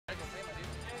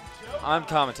I'm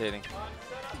commentating.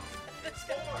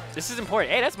 This is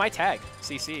important. Hey, that's my tag,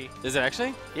 CC. Is it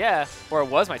actually? Yeah, or it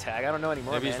was my tag. I don't know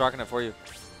anymore, Maybe man. he's rocking it for you.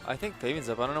 I think Fabian's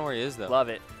up. I don't know where he is, though. Love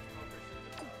it.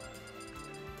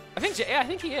 I think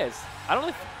he is. I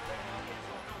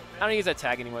don't use that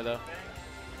tag anymore, though.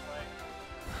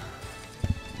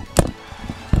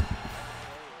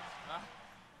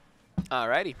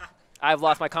 Alrighty. I've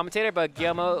lost my commentator, but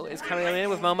Guillermo is coming in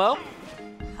with Momo.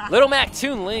 Little Mac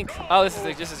Toon Link. Oh, this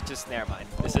is just never mind.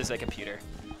 This is a computer.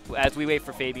 As we wait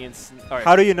for Fabian's.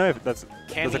 How do you know if that's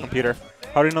a computer?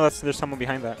 How do you know there's someone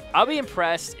behind that? I'll be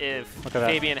impressed if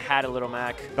Fabian had a Little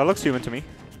Mac. That looks human to me.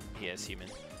 He is human.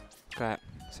 Okay.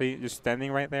 So you're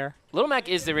standing right there. Little Mac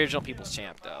is the original People's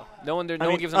Champ, though. No one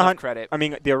gives him enough credit. I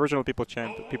mean, the original People's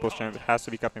Champ has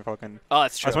to be Captain Falcon. Oh,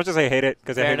 that's true. As much as I hate it,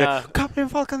 because I hate it. Captain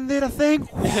Falcon did a thing.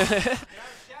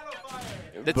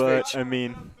 But I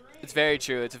mean, it's very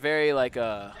true. It's very like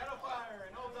because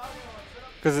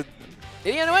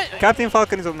you know what? Captain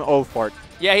Falcon is an old fort.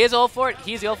 Yeah, he is old fort.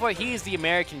 He's the old fort. He's the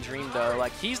American dream, though.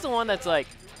 Like he's the one that's like.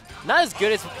 Not as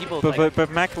good as people.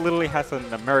 But Mac literally has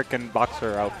an American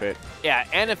boxer outfit. Yeah,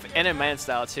 and a man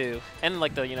style too, and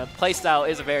like the play style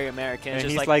is a very American. And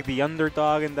just he's like the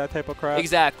underdog and that type of crap.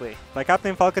 Exactly. Like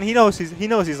Captain Falcon, he knows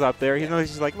he's up there. He knows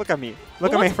he's like, look at me,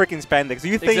 look at my freaking spandex. Do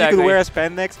you think you could wear a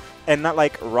spandex and not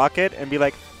like rock it and be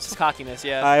like? Just cockiness,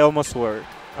 yeah. I almost swore.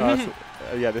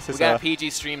 Yeah, this is. We got a PG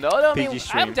stream though. No, PG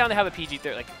stream. I'm down to have a PG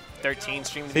 13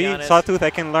 stream. To See, be honest. Sawtooth, I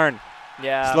can learn.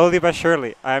 Yeah. Slowly but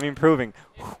surely, I am improving.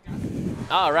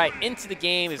 All right, into the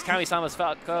game is Kamisama's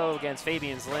Falco against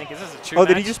Fabian's Link. Is this a true match? match?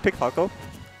 Did he just pick Falco?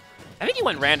 I think he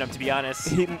went random, to be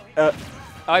honest. Oh,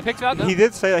 I picked Falco? He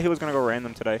did say that he was going to go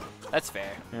random today. That's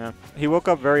fair. Yeah. He woke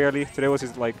up very early. Today was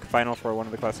his final for one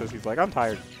of the classes. He's like, I'm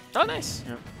tired. Oh, nice.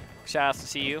 Yeah. Shout out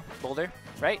to CU, Boulder,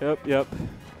 right? Yep.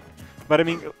 But I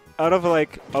mean, out of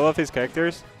all of his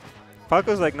characters,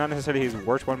 Falco's like not necessarily his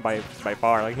worst one by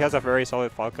far. Like he has a very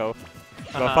solid Falco.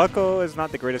 But Falco is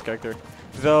not the greatest character.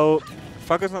 Though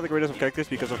Falco's not the greatest of characters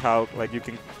because of how like you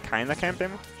can kinda camp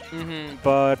him.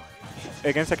 But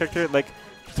against a character like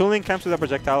Toon Link camps with a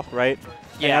projectile, right?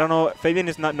 Yeah. And I don't know, Fabian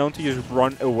is not known to just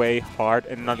run away hard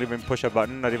and not even push a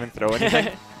button, not even throw anything.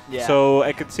 Yeah. So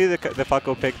I could see the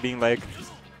Falco pick being like,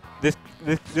 this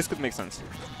could make sense.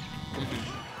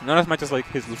 Not as much as like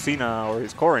his Lucina or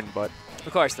his Corrin, but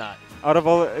of course not. Out of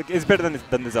all, it's better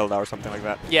than the Zelda or something like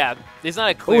that. Yeah, it's not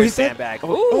a clear sandbag.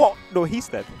 Oh, no, he's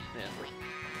dead.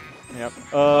 Yeah. Yep.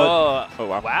 Oh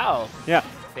wow. Wow. Yeah.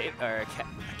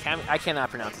 I cannot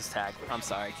pronounce this tag. I'm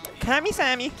sorry.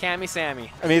 Kamisami. Kamisami.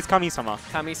 I mean, it's Kamisama.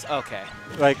 Okay.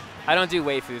 Like. I don't do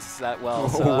waifus that well.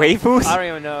 So waifus? I don't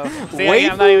even know. See,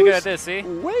 I'm not even good at this. See.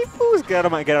 Waifus. Get out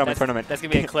of my tournament. That's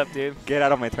gonna be a clip, dude. Get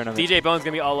out of my tournament. DJ Bone's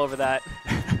gonna be all over that.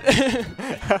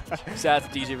 Shout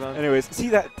out to DJ Bone. Anyways, see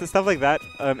stuff like that.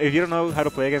 If you don't know how to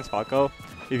play against Falco,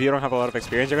 if you don't have a lot of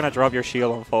experience, you're gonna drop your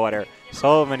shield on forward air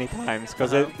so many times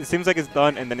because it seems like it's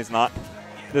done and then it's not.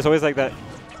 There's always like that.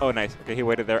 Oh, nice. Okay, he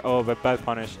waited there. Oh, but bad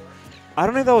punish. I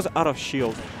don't think that was out of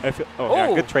shield.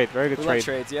 Yeah, good trade. Very good trade.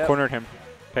 Trades, yeah. Cornered him.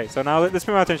 Okay, so now let's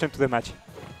pay more attention to the match.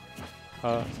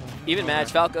 Even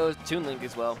match. Falco, Toon Link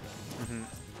as well.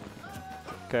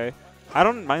 Okay. I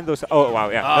don't mind those. Oh, wow,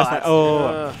 yeah. That's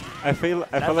not, I feel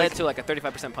that like led to like a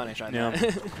 35% punish on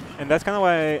that. And that's kind of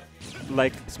why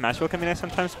like Smash will come in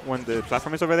sometimes when the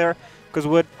platform is over there. Because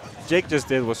what Jake just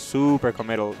did was super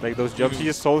committal. Like those jumps, he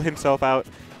just sold himself out.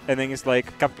 And then it's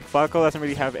like Falco doesn't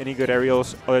really have any good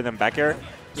aerials other than back air.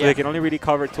 So they can only really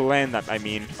cover to land that, I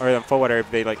mean, or than forward air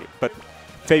if they like it. But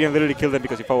Fabian literally killed him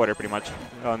because he forward air pretty much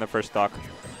on the first stock.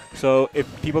 So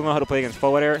if people know how to play against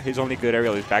forward air, his only good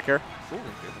aerial is back air.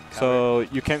 So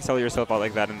you can't sell yourself out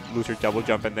like that and lose your double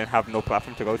jump and then have no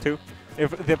platform to go to.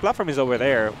 If the platform is over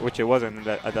there, which it wasn't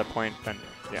at that point, then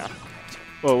yeah.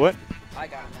 Whoa, what? I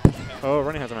got a match. Oh,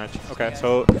 Ronnie has a match. Okay,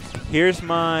 so here's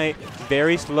my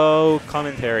very slow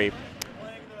commentary.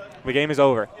 The game is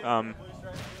over.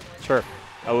 Sure,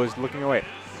 I was looking away.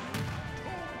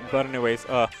 But anyways,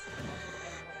 I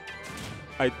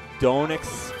don't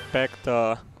expect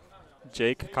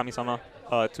Jake Kamisama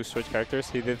to switch characters.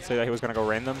 He did say that he was gonna go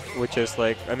random, which is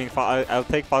like, I mean, I'll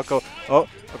take Falco. Oh,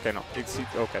 okay, no,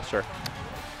 okay, sure.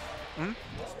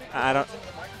 I don't.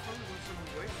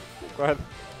 Go ahead.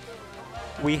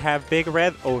 We have Big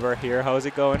Red over here. How's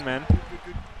it going, man?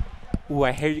 Ooh,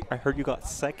 I heard you got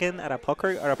second at a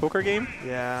poker game.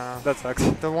 Yeah, that sucks.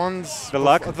 The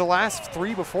last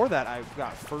 3 before that, I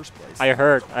got first place. I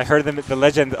heard the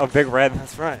legend of Big Red.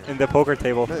 That's right. In the poker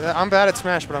table. I'm bad at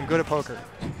Smash, but I'm good at poker.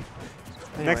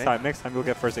 Anyway. Next time you'll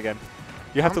get first again.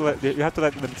 You have to let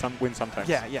them win sometimes.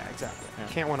 Yeah, exactly. Yeah.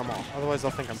 Can't win them all, otherwise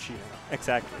they'll think I'm cheating.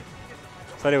 Exactly.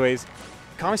 So anyways,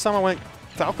 Kamisama went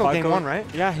Falco game 1, right?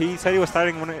 Yeah, he said he was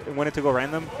starting when it to go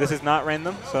random. This is not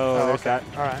random, so there's that.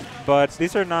 All right. But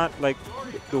these are not like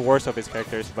the worst of his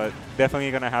characters, but definitely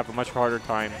going to have a much harder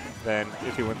time than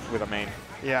if he went with a main.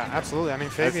 Yeah, absolutely. I mean,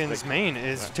 Fabian's main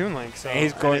is Toon Link, so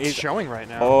he's showing right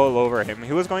now. All over him.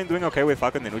 He was doing okay with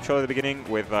Falco in the neutral at the beginning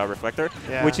with Reflector,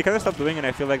 which he kind of stopped doing, and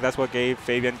I feel like that's what gave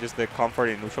Fabian just the comfort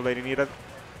in neutral that he needed.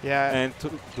 Yeah. And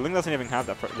Link doesn't even have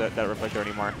that Reflector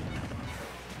anymore.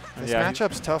 This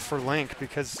matchup's tough for Link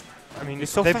because, I mean,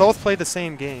 so they fast. both play the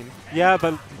same game. Yeah,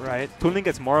 but Toon Link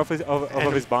gets more of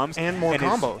his bombs. And more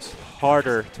combos. It's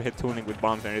harder to hit Toon Link with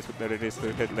bombs than it is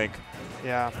to hit Link.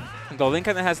 Yeah. Though Link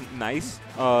kind of has nice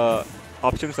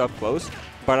options up close,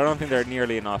 but I don't think they're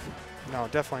nearly enough. No,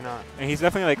 definitely not. And he's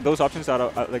definitely like those options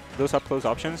like those up close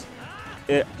options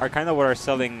are kind of what are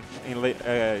selling in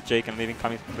Jake and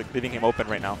leaving him open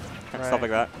right now. Right. Stuff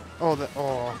like that. Oh,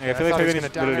 I feel like Fabian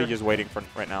is literally just waiting for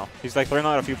right now. He's like throwing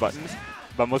out a few buttons,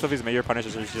 but most of his major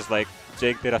punishes are just like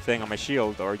Jake did a thing on my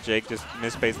shield, or Jake just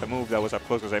misspaced the move that was up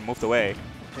close because I moved away.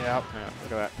 Yeah. Yeah, look at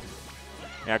that.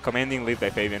 Yeah, commanding lead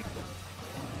by Fabian.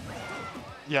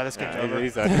 Yeah, this game's over.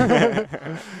 He's done.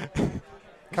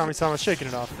 Kamisama's shaking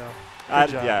it off, though.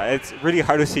 Yeah, it's really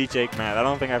hard to see Jake mad. I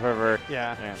don't think I've ever...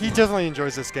 Yeah, he definitely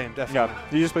enjoys this game, definitely. Yeah,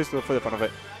 he just plays for the fun of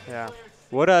it. Yeah.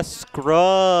 What a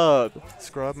scrub.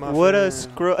 Scrub muffin. What a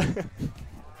scrub.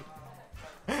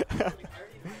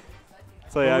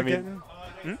 So, yeah, I mean...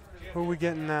 Who are we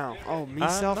getting now? Oh,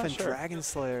 myself and sure. Dragon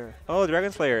Slayer. Oh,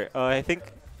 Dragon Slayer. I think...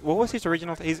 What was his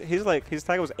original... His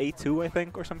tag was A2, I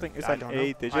think, or something. It's like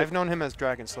A digit. I've known him as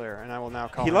Dragon Slayer, and I will now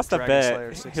call him Dragon Slayer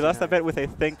Slayer. 69. He lost a bet with, I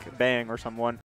think, Bang or someone.